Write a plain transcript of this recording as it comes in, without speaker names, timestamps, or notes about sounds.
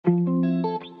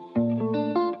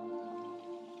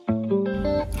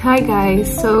Hi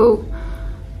guys, so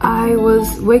I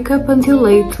was wake up until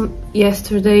late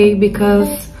yesterday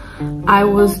because I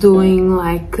was doing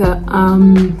like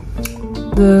the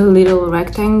little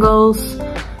rectangles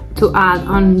to add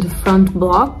on the front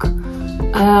block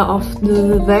of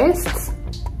the vest.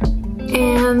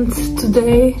 And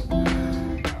today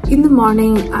in the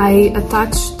morning I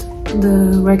attached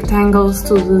the rectangles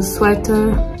to the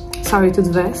to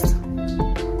the vest,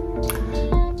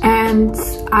 and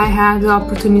I had the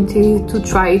opportunity to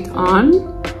try it on.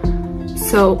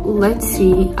 So let's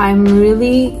see. I'm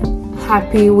really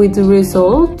happy with the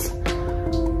result.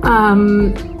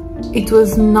 It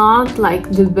was not like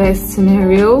the best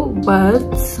scenario, but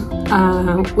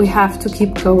we have to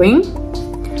keep going.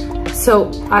 So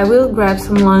I will grab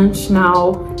some lunch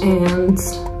now, and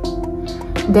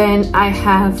then I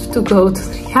have to go to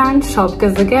the yarn shop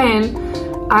because again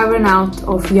I ran out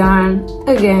of yarn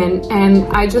again, and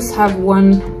I just have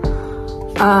one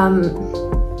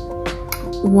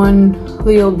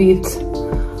little bit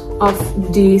of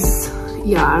this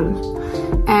yarn,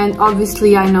 and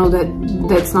obviously I know that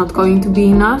that's not going to be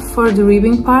enough for the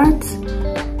ribbing part.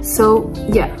 So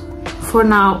yeah, for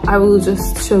now I will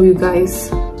just show you guys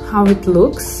how it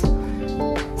looks.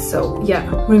 So yeah,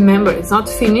 remember it's not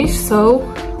finished, so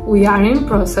we are in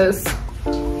process.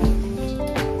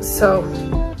 So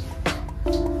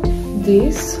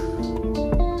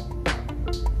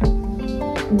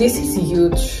this is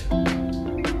huge.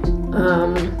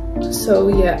 So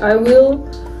yeah, I will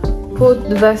put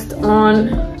the vest on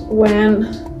when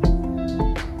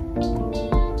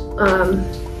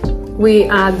we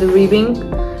add the ribbing,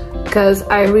 because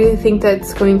I really think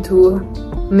that's going to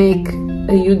make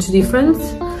a huge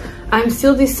difference. I'm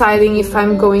still deciding if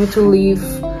I'm going to leave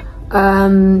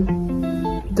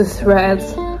the thread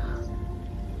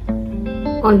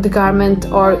on the garment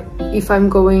or if I'm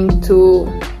going to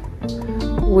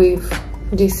weave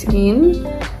this in.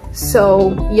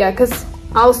 So yeah, because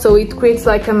also it creates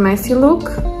like a messy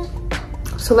look.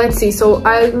 So let's see. So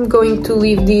I'm going to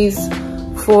leave these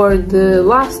for the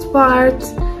last part,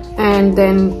 and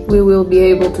then we will be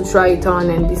able to try it on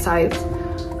and decide,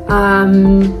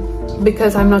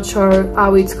 because I'm not sure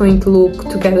how it's going to look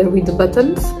together with the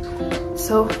buttons.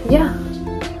 So yeah,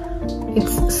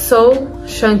 it's so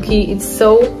chunky, it's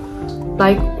so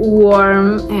like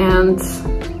warm, and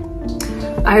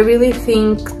I really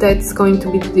think that's going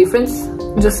to be the difference.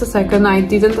 Just a second, I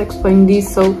didn't explain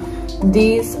this. So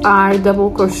these are double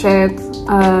crochet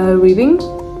ribbing,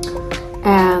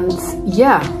 and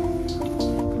yeah,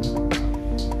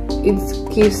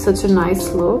 it gives such a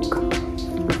nice look.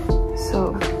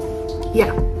 So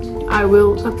yeah, I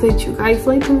will update you guys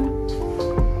later.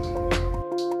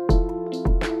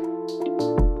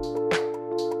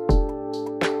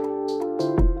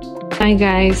 Hi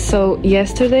guys, so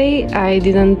yesterday I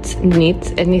didn't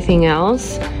knit anything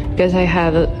else because I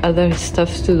had other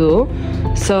stuff to do.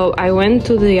 So I went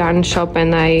to the yarn shop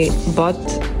and I bought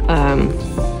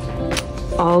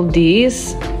all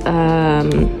these.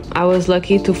 I was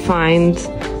lucky to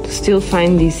still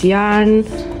find this yarn.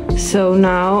 So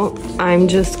now I'm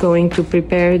just going to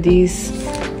prepare these.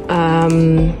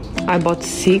 I bought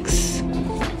 6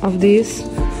 of these.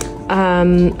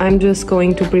 I'm just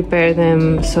going to prepare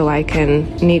them so I can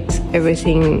knit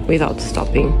everything without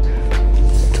stopping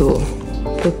to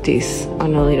put this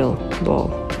on a little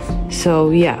ball. So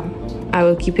yeah, I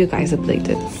will keep you guys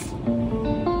updated.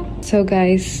 So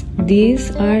guys,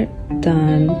 these are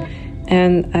done,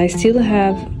 and I still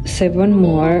have 7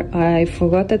 more. I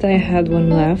forgot that I had one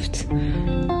left.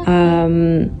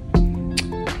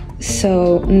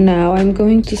 So now I'm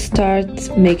going to start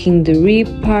making the rib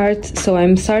part. So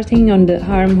I'm starting on the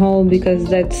armhole because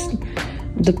that's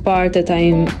the part that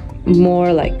I'm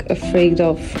more like afraid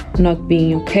of not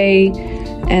being okay,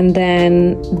 and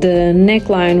then the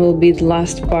neckline will be the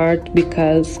last part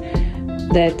because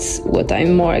that's what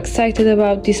I'm more excited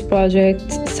about this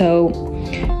project. So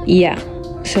yeah,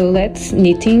 so let's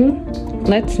knit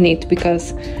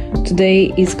because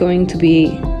today is going to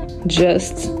be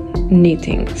just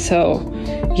knitting. So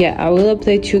yeah, I will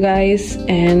update you guys,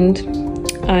 and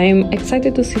I'm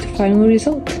excited to see the final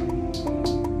result.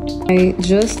 I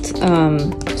just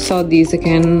saw these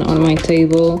again on my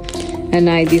table, and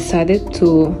I decided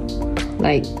to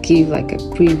like give like a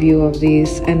preview of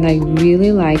this, and I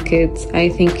really like it. I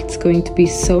think it's going to be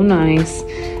so nice,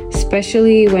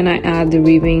 especially when I add the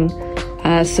ribbing.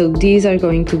 So these are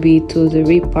going to be to the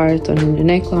rib part on the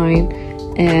neckline,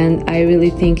 and I really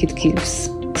think it gives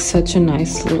such a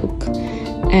nice look.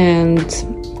 And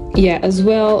yeah, as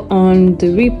well on the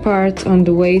rib part on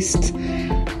the waist,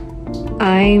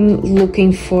 I'm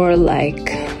looking for like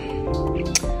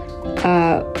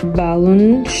a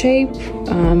balloon shape.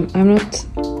 I'm not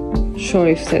sure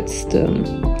if that's the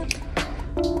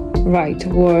right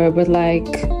word, but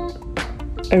like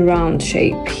a round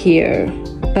shape here.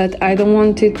 But I don't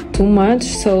want it too much,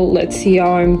 so let's see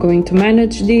how I'm going to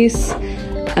manage this.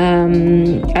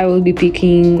 I will be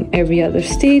picking every other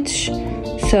stitch,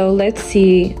 so let's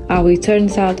see how it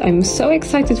turns out. I'm so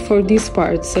excited for this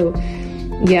part, so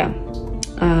yeah,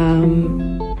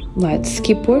 let's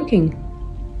keep working.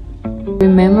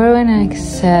 Remember when I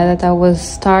said that I was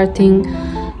starting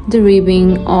the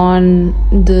ribbing on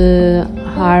the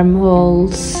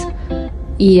armholes?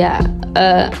 Yeah,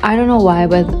 I don't know why,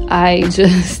 but I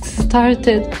just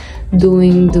started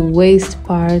doing the waist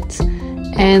part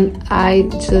and I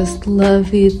just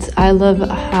love it. I love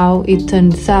how it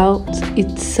turns out.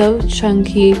 It's so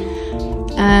chunky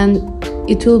and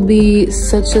it will be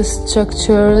such a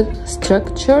structured,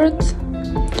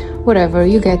 whatever,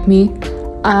 you get me,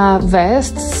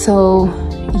 vest. So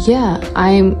yeah,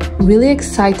 I'm really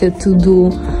excited to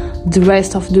do the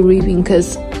rest of the ribbing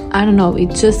because I don't know,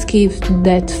 it just gives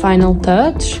that final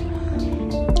touch.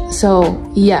 So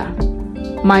yeah,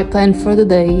 my plan for the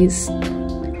day is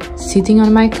sitting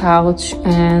on my couch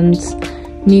and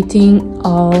knitting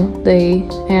all day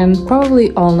and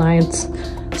probably all night.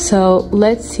 So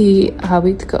let's see how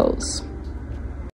it goes.